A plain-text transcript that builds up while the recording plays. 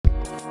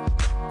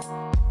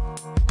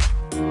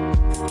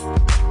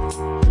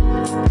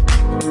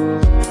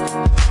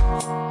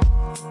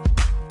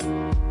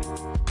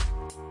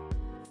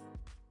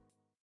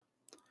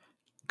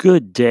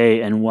Good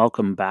day and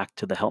welcome back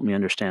to the Help Me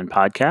Understand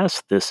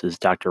podcast. This is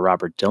Dr.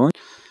 Robert Dillon.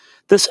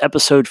 This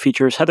episode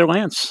features Heather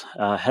Lance.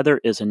 Heather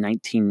is a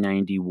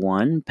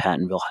 1991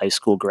 Pattonville High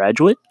School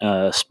graduate,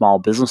 a small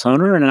business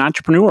owner, and an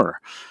entrepreneur.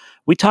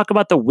 We talk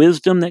about the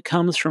wisdom that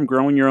comes from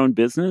growing your own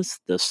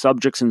business, the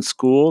subjects in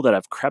school that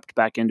have crept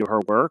back into her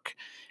work,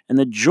 and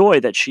the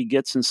joy that she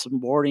gets in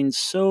supporting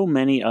so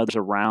many others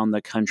around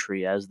the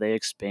country as they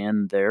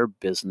expand their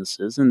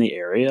businesses in the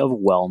area of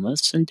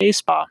wellness and day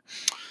spa.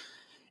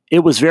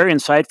 It was very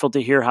insightful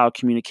to hear how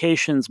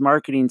communications,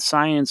 marketing,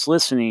 science,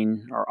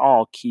 listening are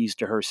all keys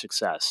to her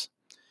success.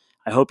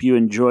 I hope you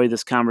enjoy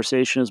this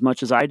conversation as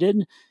much as I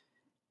did,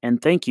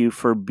 and thank you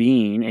for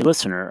being a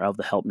listener of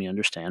the Help Me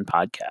Understand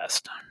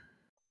podcast.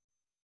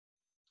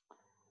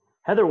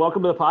 Heather,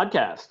 welcome to the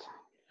podcast.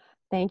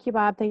 Thank you,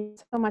 Bob. Thank you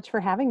so much for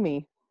having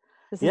me.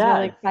 This is Yeah.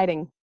 really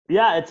exciting.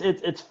 Yeah,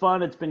 it's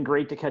fun. It's been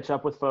great to catch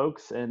up with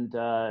folks, and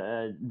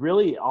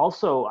really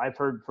also I've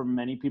heard from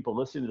many people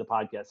listening to the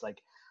podcast,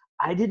 like,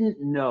 I didn't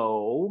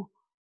know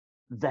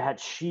that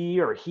she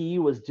or he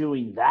was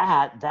doing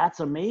that. That's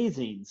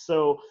amazing.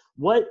 So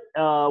where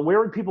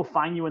would people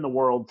find you in the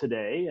world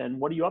today, and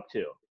what are you up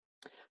to?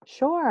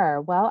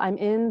 Sure. Well, I'm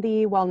in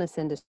the wellness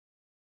industry.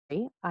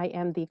 I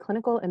am the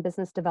clinical and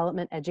business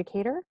development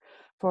educator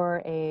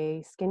for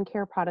a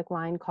skincare product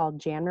line called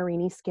Jan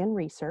Marini Skin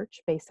Research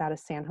based out of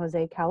San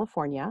Jose,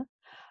 California.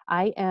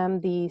 I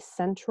am the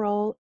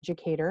central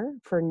educator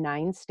for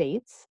 9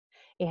 states,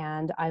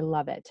 and I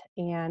love it.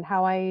 And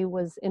how I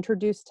was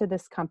introduced to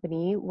this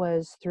company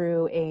was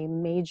through a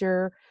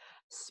major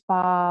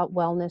spa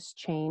wellness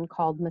chain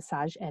called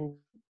Massage Envy.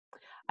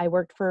 I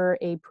worked for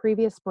a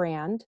previous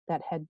brand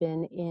that had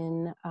been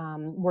in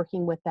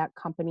working with that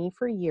company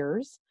for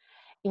years.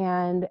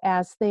 And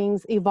as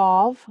things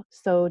evolve,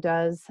 so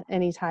does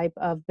any type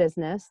of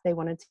business. They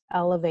wanted to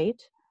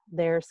elevate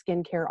their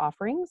skincare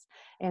offerings.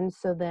 And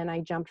so then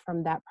I jumped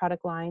from that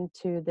product line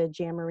to the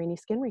Jan Marini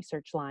Skin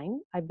Research line.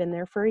 I've been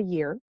there for a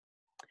year.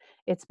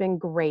 It's been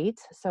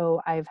great.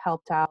 So I've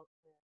helped out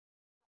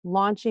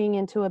launching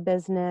into a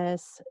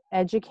business,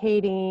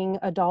 educating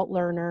adult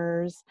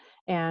learners,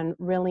 and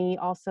really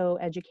also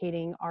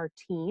educating our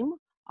team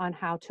on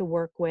how to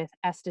work with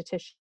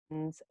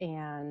estheticians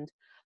and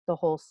the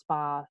whole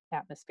spa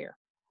atmosphere.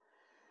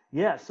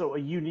 Yeah, so a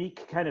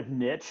unique kind of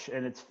niche,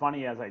 and it's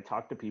funny as I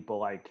talk to people,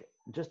 like,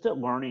 just at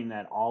learning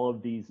that all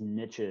of these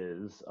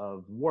niches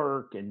of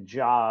work and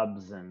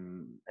jobs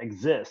and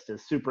exist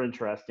is super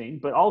interesting.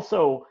 But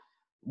also,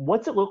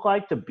 what's it look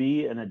like to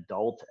be an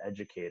adult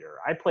educator?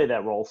 I play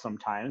that role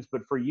sometimes,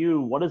 but for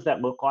you, what does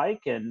that look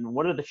like, and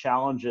what are the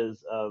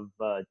challenges of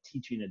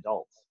teaching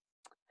adults?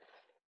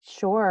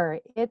 Sure.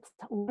 It's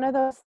one of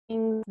those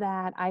things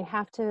that I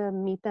have to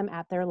meet them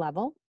at their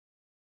level,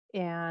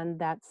 and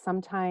that's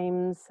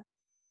sometimes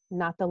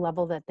not the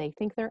level that they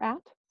think they're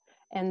at.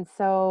 And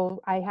so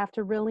I have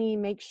to really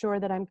make sure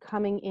that I'm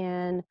coming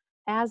in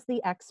as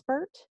the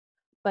expert,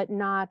 but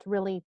not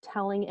really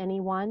telling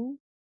anyone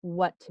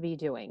what to be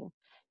doing.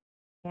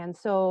 And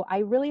so I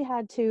really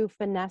had to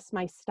finesse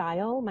my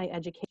style, my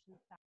education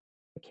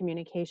style,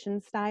 communication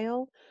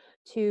style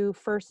to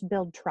first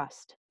build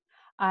trust.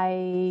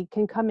 I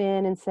can come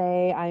in and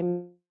say,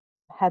 I'm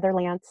Heather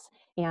Lance,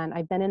 and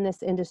I've been in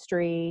this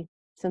industry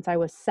since I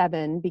was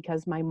 7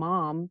 because my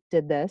mom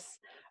did this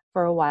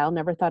for a while.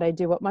 Never thought I'd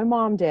do what my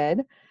mom did.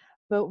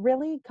 But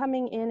really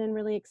coming in and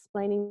really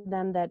explaining to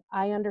them that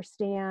I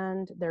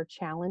understand their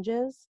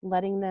challenges,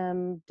 letting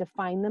them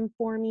define them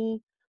for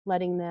me,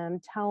 letting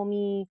them tell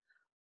me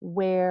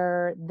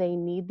where they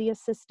need the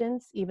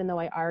assistance, even though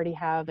I already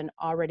have an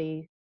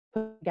already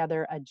put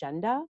together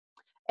agenda,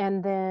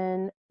 and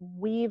then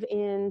weave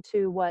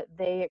into what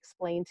they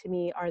explain to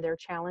me are their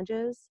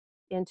challenges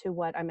into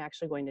what I'm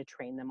actually going to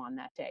train them on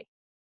that day.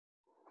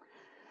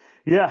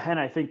 Yeah, and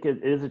I think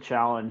it is a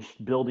challenge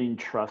building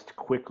trust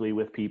quickly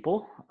with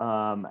people.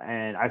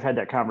 And I've had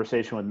that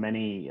conversation with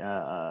many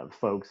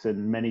folks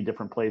in many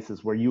different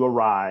places where you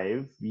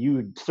arrive,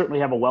 you certainly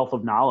have a wealth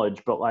of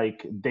knowledge, but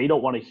like they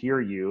don't want to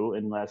hear you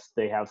unless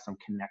they have some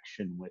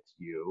connection with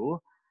you.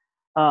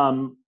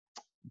 Um,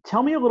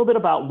 Tell me a little bit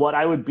about what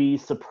I would be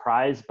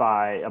surprised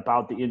by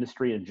about the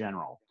industry in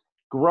general.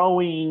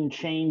 Growing,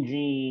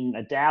 changing,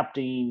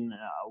 adapting,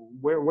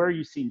 where are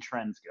you seeing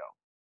trends go?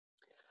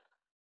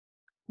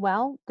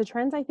 Well, the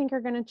trends I think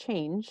are going to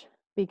change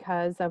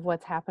because of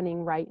what's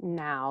happening right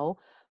now.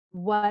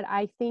 What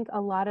I think a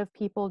lot of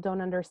people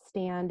don't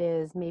understand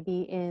is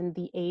maybe in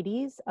the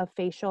 80s, a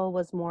facial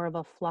was more of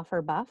a fluff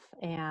or buff,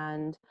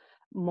 and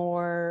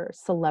more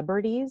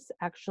celebrities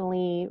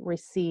actually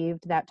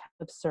received that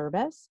type of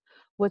service.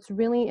 What's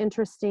really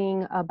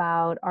interesting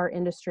about our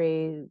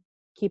industry,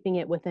 keeping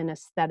it within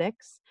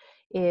aesthetics,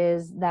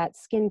 is that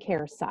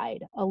skincare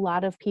side. A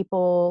lot of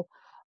people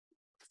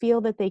feel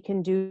that they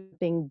can do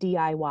things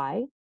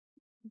DIY,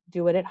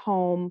 do it at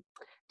home,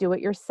 do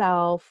it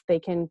yourself. They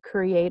can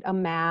create a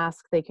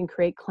mask, they can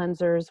create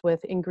cleansers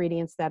with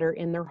ingredients that are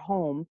in their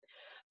home.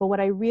 But what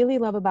I really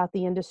love about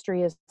the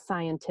industry is the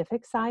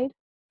scientific side,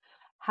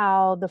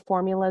 how the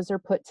formulas are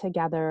put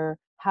together,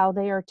 how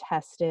they are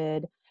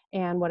tested.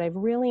 And what I've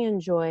really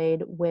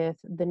enjoyed with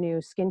the new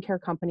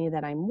skincare company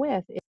that I'm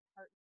with is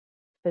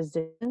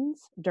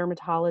physicians,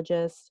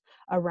 dermatologists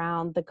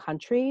around the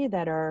country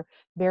that are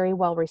very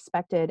well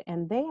respected,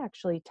 and they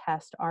actually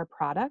test our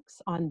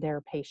products on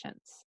their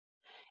patients.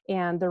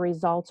 And the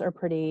results are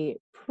pretty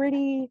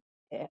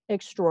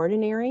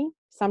extraordinary.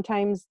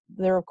 Sometimes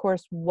they're, of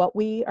course, what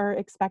we are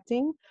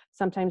expecting.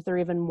 Sometimes they're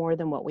even more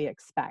than what we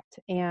expect.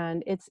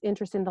 And it's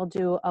interesting, they'll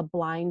do a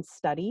blind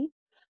study.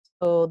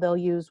 So they'll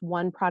use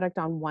one product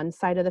on one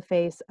side of the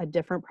face, a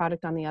different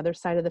product on the other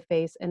side of the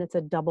face, and it's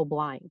a double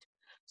blind.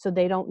 So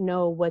they don't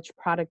know which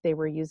product they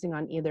were using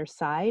on either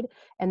side,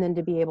 and then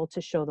to be able to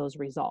show those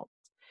results.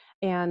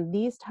 And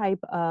these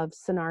type of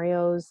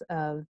scenarios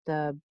of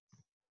the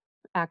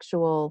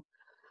actual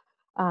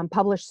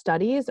published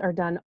studies are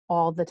done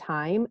all the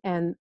time.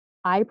 And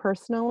I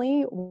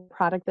personally,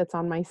 product that's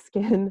on my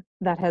skin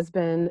that has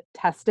been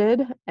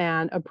tested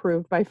and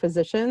approved by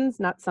physicians,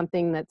 not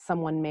something that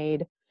someone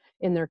made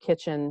in their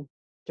kitchen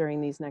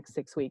during these next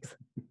 6 weeks.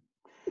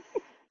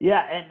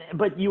 Yeah,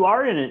 but you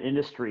are in an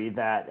industry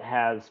that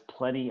has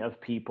plenty of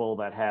people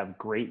that have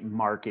great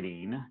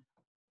marketing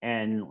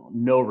and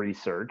no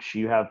research.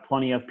 You have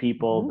plenty of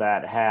people Mhm.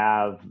 that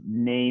have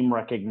name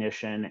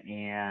recognition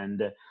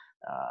and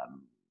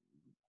um,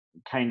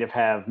 kind of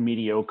have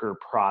mediocre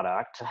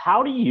product.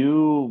 How do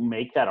you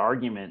make that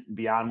argument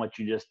beyond what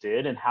you just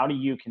did, and how do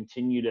you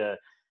continue to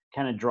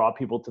kind of draw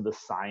people to the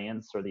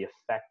science or the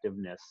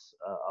effectiveness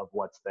of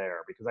what's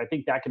there? Because I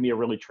think that can be a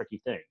really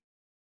tricky thing.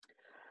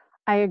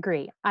 I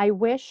agree. I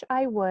wish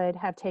I would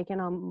have taken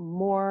a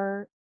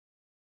more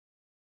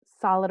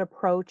solid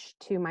approach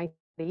to my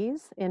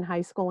studies in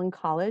high school and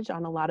college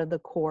on a lot of the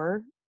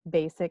core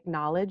basic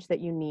knowledge that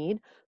you need,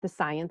 the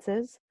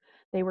sciences.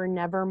 They were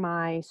never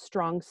my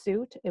strong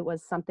suit. It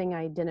was something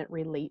I didn't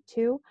relate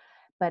to.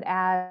 But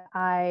as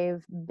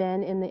I've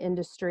been in the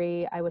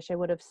industry, I wish I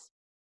would have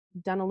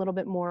done a little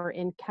bit more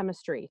in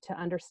chemistry to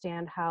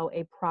understand how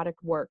a product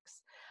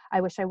works. I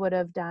wish I would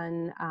have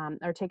done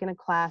or taken a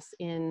class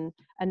in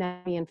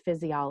anatomy and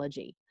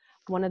physiology.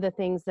 One of the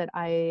things that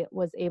I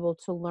was able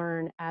to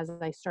learn as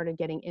I started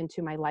getting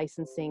into my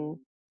licensing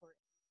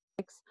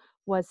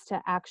was to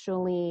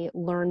actually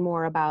learn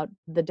more about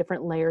the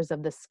different layers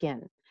of the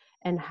skin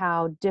and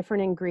how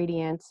different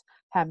ingredients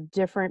have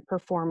different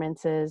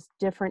performances,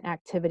 different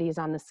activities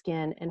on the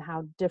skin, and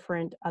how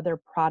different other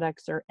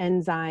products or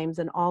enzymes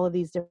and all of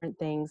these different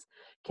things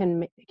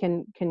can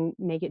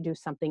make it do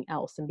something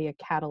else and be a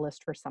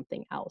catalyst for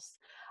something else.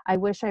 I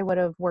wish I would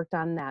have worked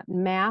on that.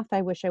 Math,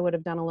 I wish I would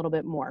have done a little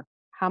bit more.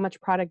 How much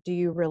product do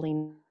you really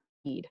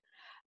need?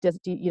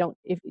 You don't,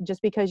 if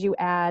just because you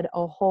add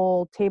a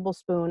whole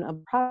tablespoon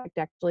of product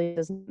actually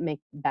doesn't make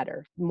it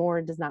better.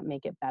 More does not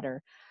make it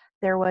better.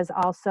 There was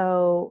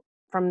also,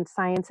 from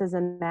sciences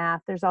and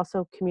math, there's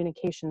also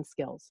communication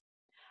skills,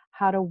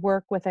 how to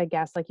work with a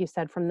guest, like you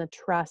said, from the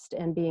trust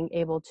and being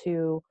able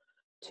to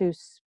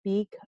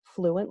speak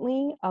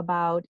fluently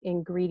about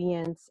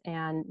ingredients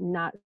and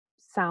not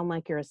sound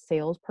like you're a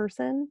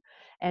salesperson,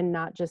 and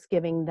not just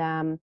giving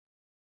them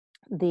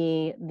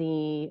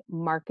the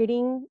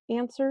marketing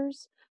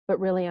answers, but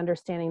really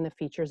understanding the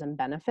features and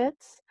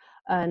benefits,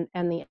 and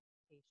the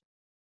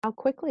how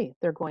quickly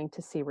they're going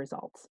to see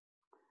results.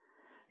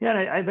 Yeah,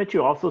 and I bet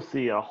you also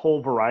see a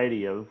whole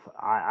variety of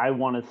I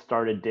want to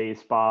start a day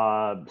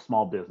spa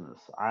small business.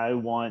 I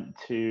want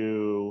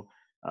to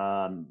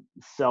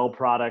sell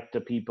product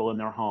to people in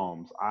their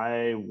homes.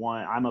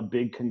 I'm a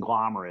big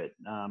conglomerate.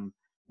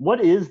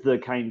 What is the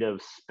kind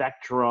of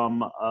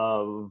spectrum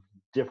of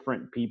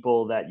different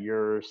people that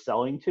you're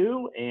selling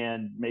to?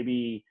 And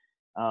maybe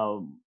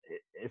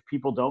if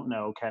people don't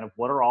know, kind of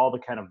what are all the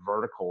kind of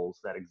verticals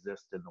that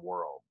exist in the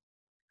world?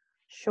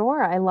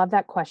 Sure, I love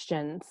that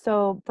question.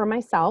 So for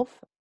myself,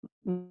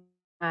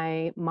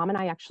 my mom and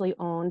I actually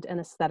owned an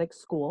aesthetic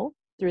school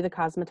through the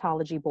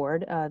cosmetology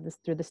board,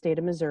 through the state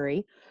of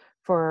Missouri,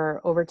 for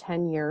over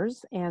 10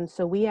 years. And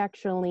so we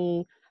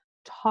actually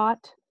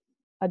taught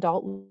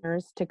adult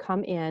learners to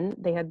come in.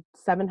 They had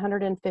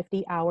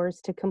 750 hours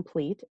to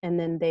complete, and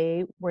then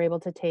they were able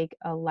to take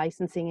a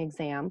licensing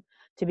exam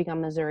to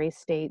become Missouri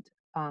State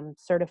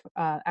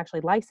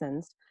actually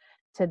licensed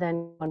to then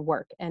go and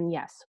work. And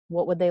yes,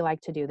 what would they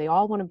like to do? They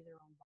all want to be their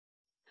own.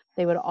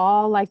 They would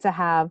all like to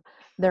have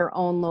their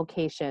own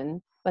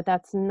location, but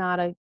that's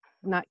not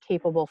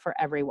capable for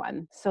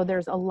everyone. So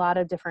there's a lot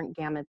of different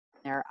gamuts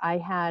there. I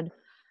had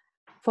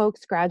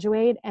folks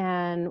graduate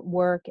and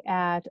work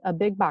at a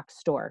big box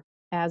store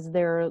as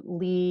their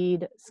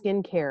lead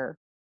skincare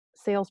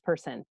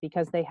salesperson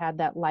because they had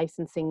that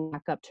licensing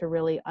backup to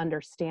really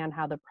understand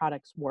how the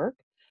products work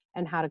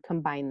and how to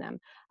combine them.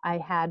 I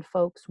had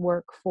folks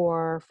work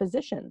for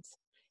physicians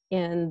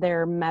in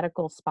their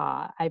medical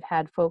spa. I've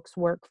had folks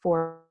work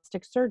for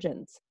plastic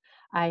surgeons.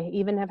 I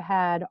even have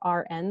had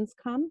RNs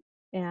come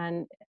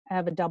and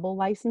have a double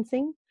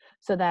licensing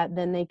so that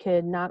then they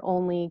could not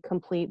only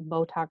complete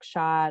Botox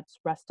shots,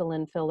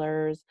 Restylane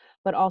fillers,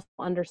 but also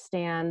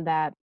understand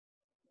that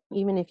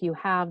even if you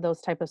have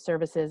those type of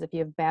services, if you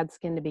have bad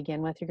skin to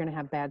begin with, you're going to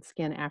have bad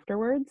skin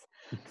afterwards.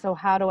 So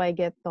how do I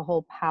get the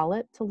whole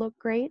palette to look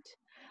great?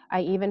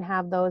 I even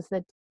have those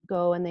that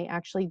go and they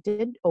actually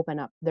did open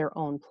up their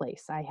own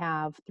place. I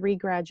have 3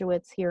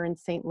 graduates here in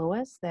St.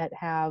 Louis that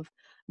have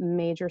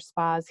major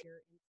spas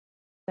here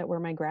that were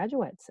my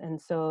graduates.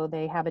 And so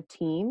they have a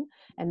team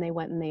and they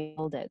went and they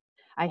built it.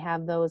 I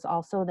have those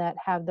also that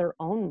have their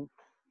own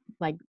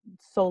like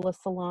sola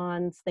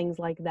salons, things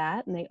like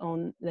that,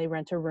 and they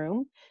rent a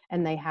room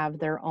and they have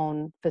their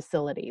own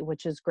facility,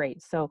 which is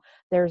great. So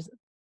there's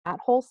that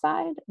whole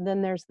side,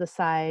 then there's the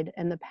side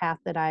and the path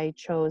that I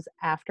chose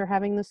after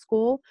having the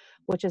school,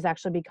 which is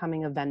actually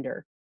becoming a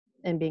vendor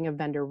and being a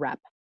vendor rep.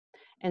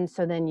 And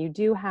so then you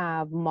do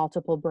have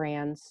multiple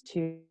brands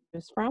to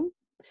choose from,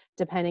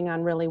 depending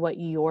on really what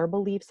your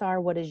beliefs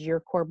are. What is your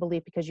core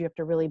belief? Because you have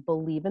to really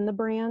believe in the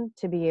brand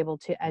to be able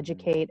to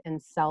educate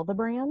and sell the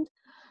brand.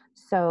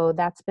 So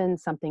that's been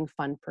something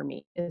fun for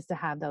me, is to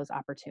have those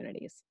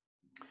opportunities.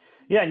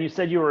 Yeah, and you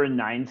said you were in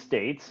 9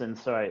 states, and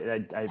so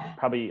I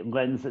probably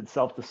lends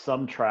itself to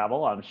some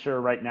travel. I'm sure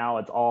right now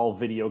it's all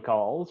video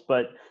calls,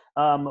 but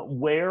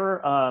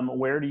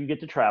where do you get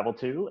to travel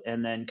to,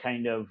 and then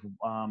kind of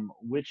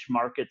which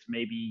markets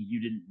maybe you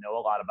didn't know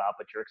a lot about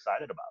but you're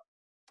excited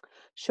about?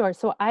 Sure.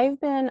 So I've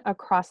been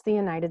across the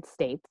United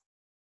States.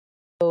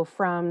 So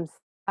from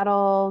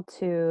Seattle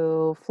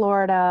to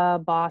Florida,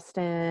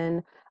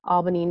 Boston,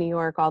 Albany, New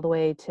York, all the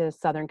way to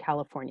Southern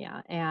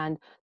California. And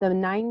the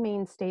 9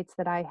 main states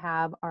that I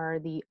have are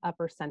the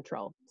upper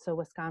central. So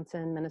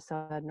Wisconsin,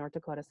 Minnesota, North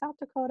Dakota, South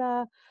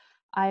Dakota,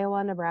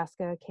 Iowa,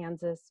 Nebraska,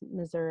 Kansas,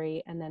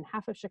 Missouri, and then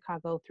half of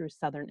Chicago through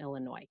Southern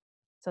Illinois.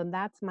 So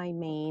that's my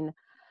main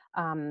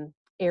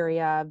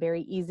area.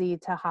 Very easy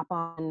to hop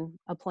on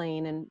a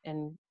plane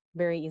and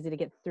very easy to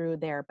get through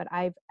there. But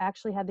I've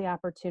actually had the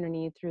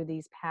opportunity through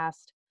these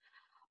past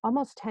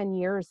almost 10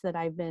 years that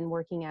I've been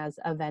working as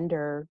a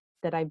vendor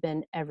that I've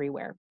been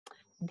everywhere.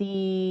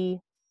 The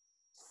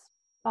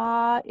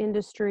spa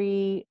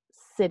industry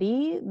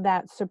city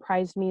that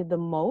surprised me the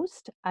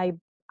most,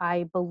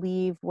 I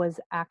believe was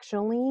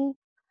actually,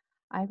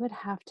 I would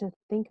have to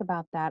think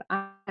about that.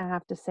 I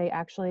have to say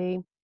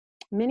actually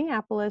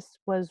Minneapolis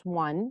was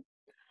one.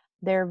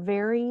 They're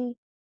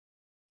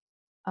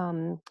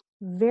um,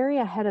 very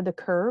ahead of the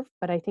curve,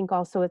 but I think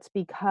also it's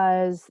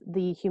because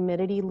the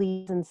humidity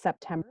leaves in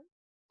September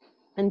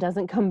and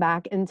doesn't come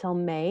back until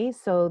May.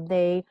 So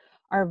they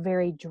are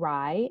very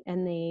dry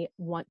and they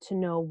want to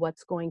know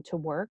what's going to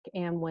work.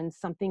 And when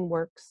something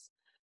works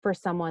for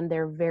someone,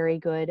 they're very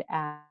good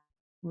at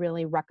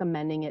really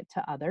recommending it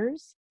to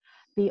others.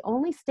 The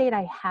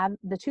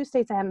 2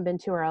 states I haven't been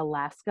to are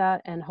Alaska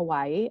and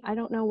Hawaii. I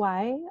don't know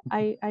why.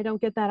 I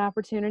don't get that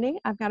opportunity.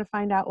 I've got to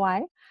find out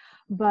why.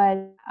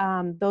 But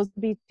those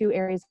would be 2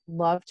 areas I'd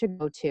love to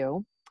go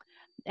to.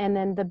 And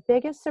then the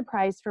biggest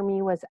surprise for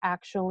me was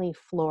actually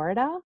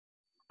Florida.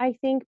 I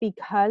think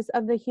because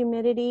of the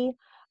humidity,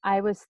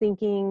 I was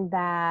thinking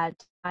that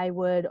I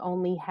would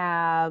only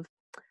have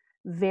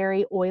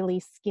very oily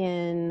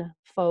skin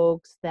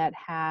folks that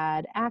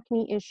had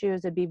acne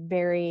issues. It'd be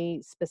very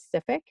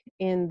specific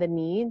in the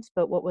needs.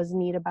 But what was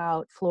neat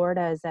about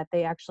Florida is that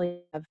they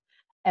actually have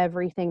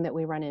everything that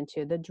we run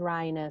into: the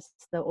dryness,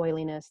 the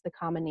oiliness, the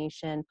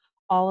combination,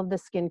 all of the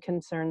skin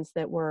concerns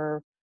that we're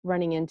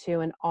running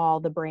into, and all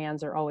the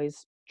brands are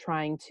always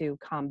trying to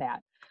combat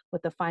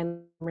with the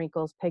fine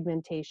wrinkles,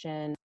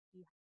 pigmentation,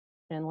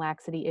 and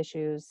laxity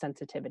issues,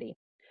 sensitivity.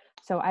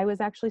 So I was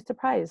actually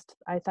surprised.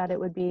 I thought it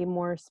would be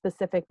more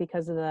specific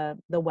because of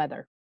the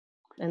weather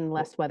and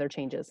less weather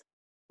changes.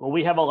 Well,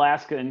 we have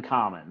Alaska in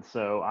common.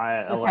 So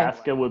Okay.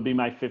 Alaska would be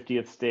my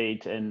 50th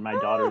state, and Ah,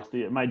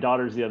 my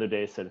daughters the other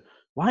day said,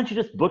 "Why don't you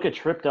just book a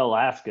trip to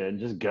Alaska and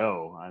just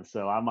go?"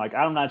 So I'm like,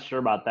 I'm not sure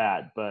about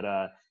that, but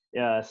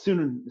yeah,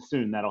 soon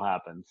that'll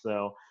happen.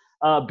 So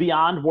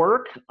beyond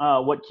work,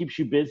 what keeps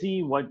you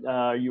busy? What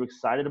are you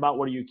excited about?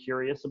 What are you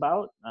curious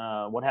about?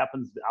 What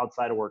happens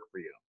outside of work for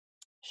you?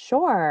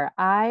 sure.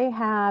 I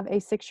have a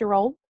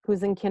 6-year-old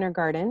who's in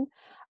kindergarten.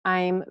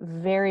 I'm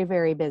very,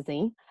 very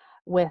busy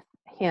with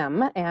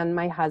him and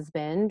my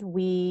husband.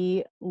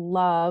 We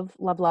love,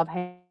 love, love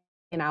hanging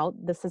out.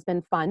 This has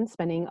been fun,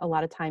 spending a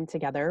lot of time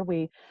together.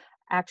 We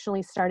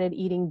actually started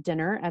eating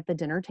dinner at the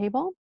dinner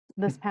table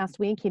this past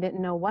week. He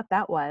didn't know what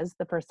that was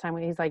the first time.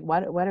 He's like,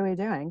 what are we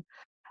doing?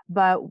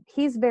 But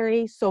he's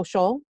very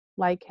social,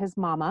 like his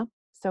mama.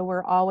 So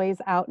we're always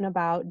out and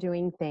about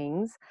doing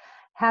things.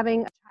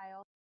 Having a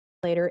child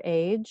later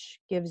age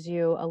gives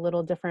you a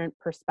little different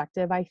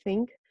perspective, I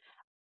think.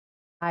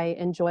 I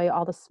enjoy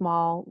all the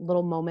small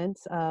little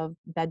moments of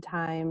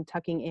bedtime,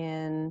 tucking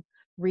in,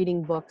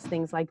 reading books,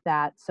 things like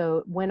that.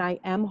 So when I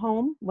am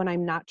home, when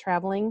I'm not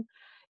traveling,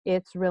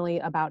 it's really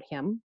about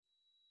him.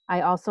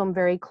 I also am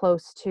very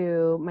close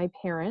to my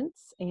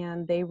parents,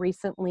 and they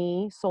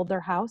recently sold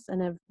their house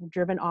and have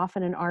driven off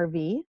in an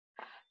RV.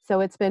 So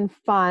it's been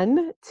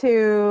fun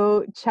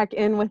to check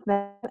in with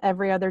them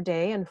every other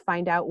day and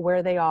find out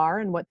where they are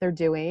and what they're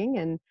doing.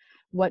 And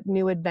what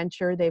new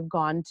adventure they've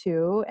gone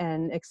to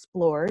and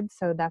explored.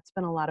 So that's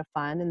been a lot of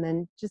fun. And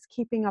then just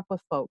keeping up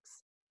with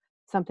folks.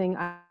 Something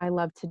I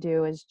love to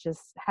do is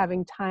just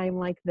having time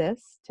like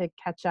this to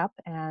catch up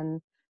and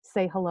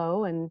say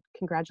hello and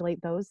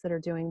congratulate those that are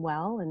doing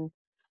well and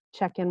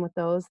check in with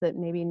those that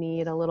maybe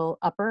need a little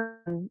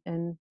upper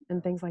and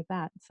things like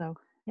that. So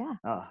yeah.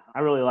 I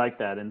really like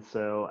that. And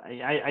so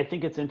I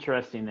think it's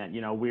interesting that,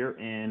 we're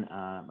in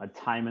a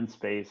time and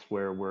space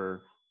where we're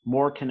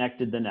more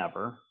connected than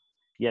ever,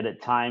 yet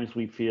at times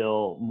we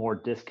feel more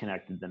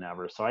disconnected than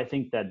ever. So I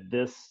think that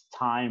this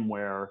time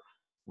where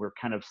we're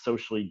kind of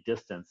socially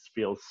distanced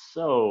feels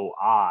so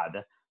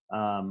odd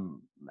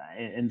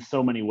in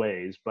so many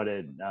ways, but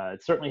it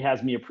certainly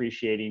has me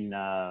appreciating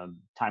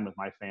time with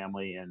my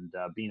family and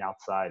being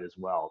outside as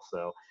well.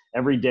 So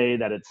every day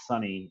that it's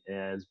sunny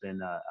has been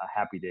a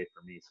happy day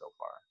for me so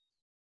far.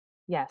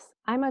 Yes,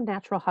 I'm a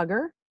natural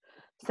hugger.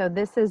 So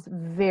this is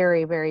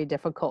very, very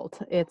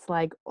difficult. It's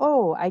like,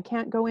 oh, I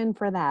can't go in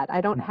for that.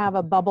 I don't have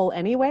a bubble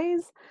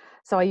anyways.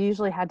 So I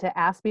usually had to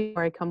ask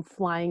before I come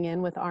flying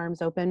in with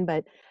arms open.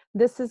 But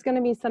this is going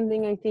to be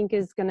something I think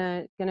is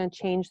gonna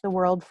change the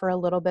world for a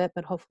little bit.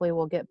 But hopefully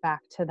we'll get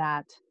back to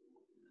that.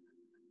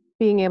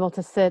 Being able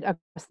to sit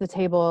across the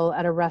table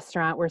at a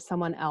restaurant where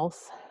someone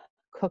else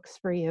cooks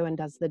for you and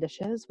does the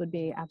dishes would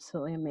be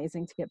absolutely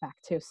amazing to get back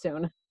to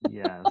soon.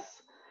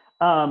 Yes.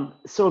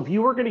 So if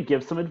you were going to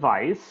give some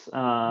advice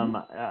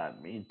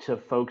Mhm. to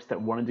folks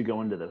that wanted to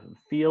go into the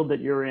field that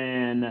you're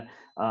in,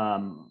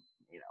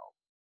 you know,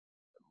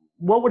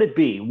 what would it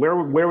be?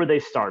 Where would they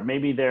start?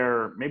 Maybe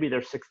they're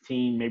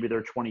 16, maybe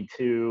they're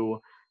 22.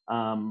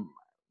 Um,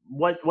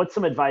 what's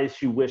some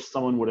advice you wish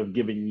someone would have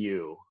given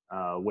you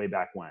way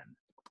back when?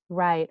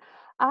 Right.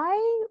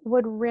 I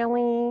would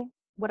really,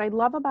 what I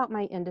love about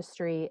my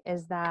industry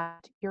is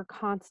that you're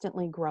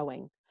constantly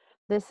growing.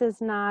 This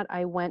is not,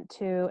 I went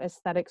to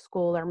aesthetic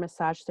school or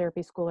massage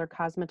therapy school or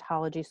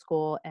cosmetology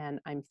school and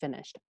I'm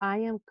finished. I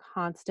am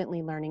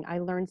constantly learning. I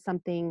learned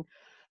something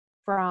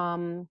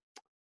from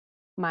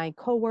my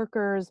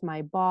coworkers,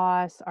 my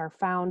boss, our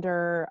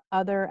founder,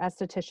 other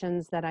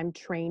estheticians that I'm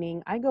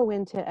training. I go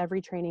into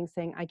every training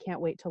saying, I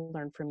can't wait to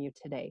learn from you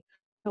today.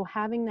 So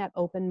having that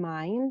open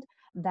mind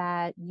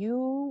that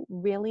you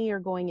really are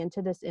going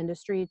into this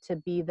industry to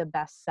be the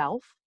best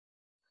self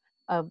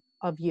of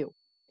you.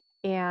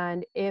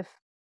 And if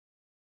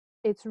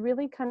it's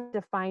really kind of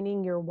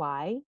defining your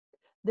why,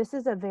 this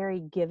is a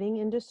very giving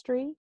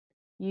industry.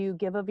 You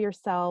give of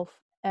yourself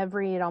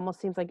it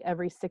almost seems like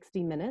every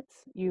 60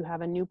 minutes, you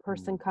have a new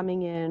person Mm.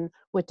 coming in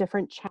with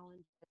different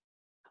challenges.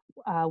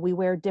 We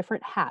wear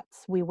different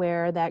hats. We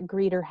wear that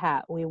greeter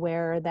hat. We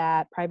wear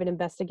that private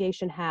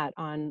investigation hat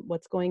on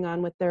what's going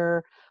on with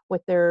their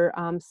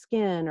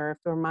skin, or if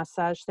they're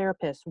massage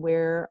therapists,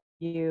 where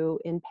you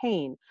in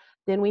pain.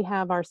 Then we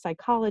have our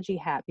psychology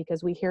hat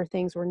because we hear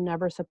things we're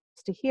never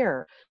supposed to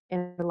hear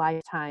in a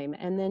lifetime.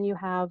 And then you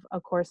have,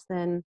 of course,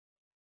 then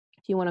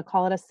if you want to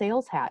call it a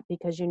sales hat,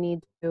 because you need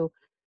to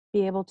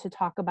be able to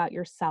talk about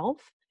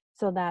yourself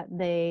so that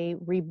they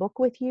rebook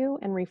with you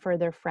and refer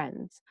their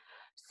friends.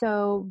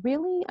 So,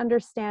 really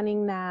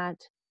understanding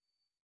that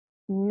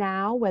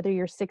now, whether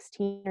you're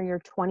 16 or you're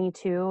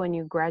 22 and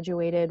you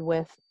graduated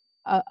with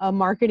a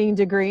marketing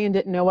degree and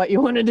didn't know what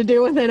you wanted to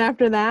do with it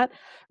after that,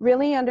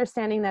 really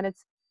understanding that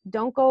it's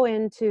don't go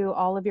into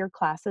all of your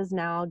classes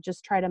now,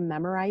 just try to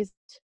memorize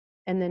it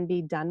and then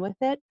be done with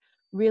it.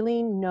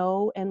 Really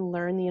know and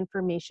learn the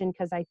information,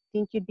 because I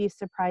think you'd be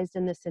surprised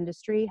in this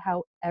industry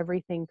how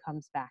everything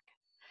comes back.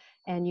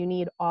 And you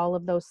need all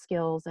of those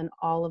skills and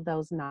all of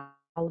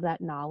all of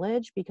that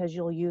knowledge, because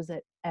you'll use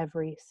it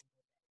every.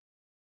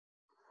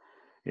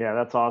 Yeah,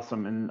 that's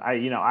awesome. And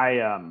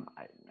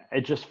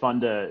it's just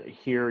fun to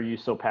hear you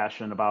so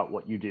passionate about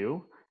what you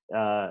do.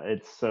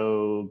 It's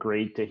so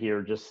great to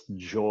hear just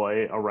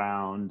joy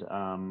around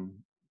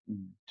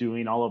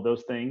doing all of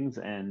those things.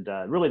 And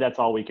really, that's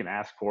all we can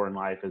ask for in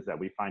life, is that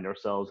we find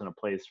ourselves in a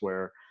place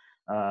where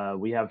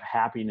we have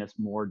happiness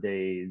more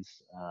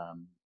days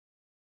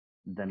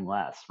than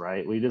less,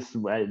 right?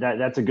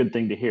 That's a good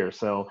thing to hear.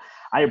 So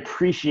I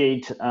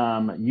appreciate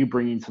you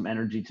bringing some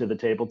energy to the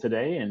table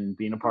today and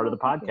being a part of Oh,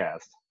 the thank you.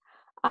 podcast.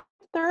 I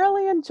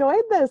thoroughly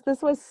enjoyed this.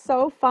 This was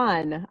so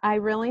fun. I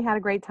really had a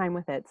great time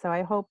with it. So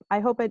I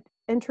hope it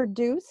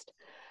introduced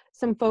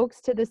some folks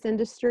to this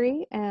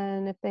industry.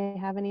 And if they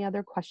have any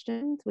other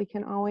questions, we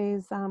can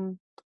always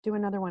do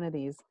another one of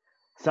these.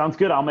 Sounds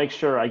good. I'll make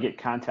sure I get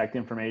contact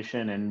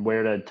information and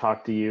where to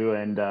talk to you,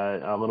 and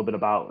a little bit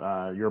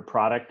about your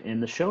product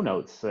in the show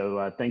notes.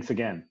 So thanks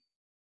again.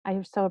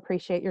 I so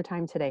appreciate your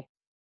time today.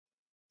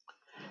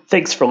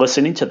 Thanks for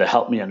listening to the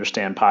Help Me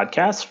Understand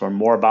podcast. For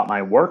more about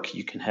my work,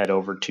 you can head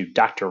over to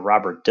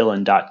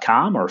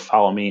drrobertdillon.com or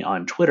follow me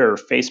on Twitter,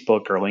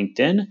 Facebook, or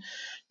LinkedIn.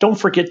 Don't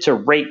forget to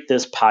rate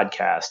this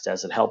podcast,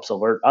 as it helps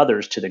alert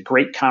others to the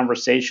great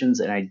conversations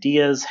and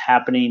ideas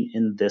happening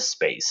in this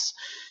space.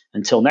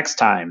 Until next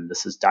time,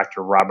 this is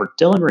Dr. Robert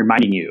Dillon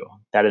reminding you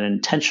that an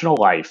intentional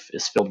life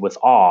is filled with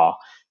awe,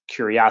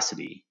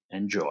 curiosity,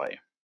 and joy.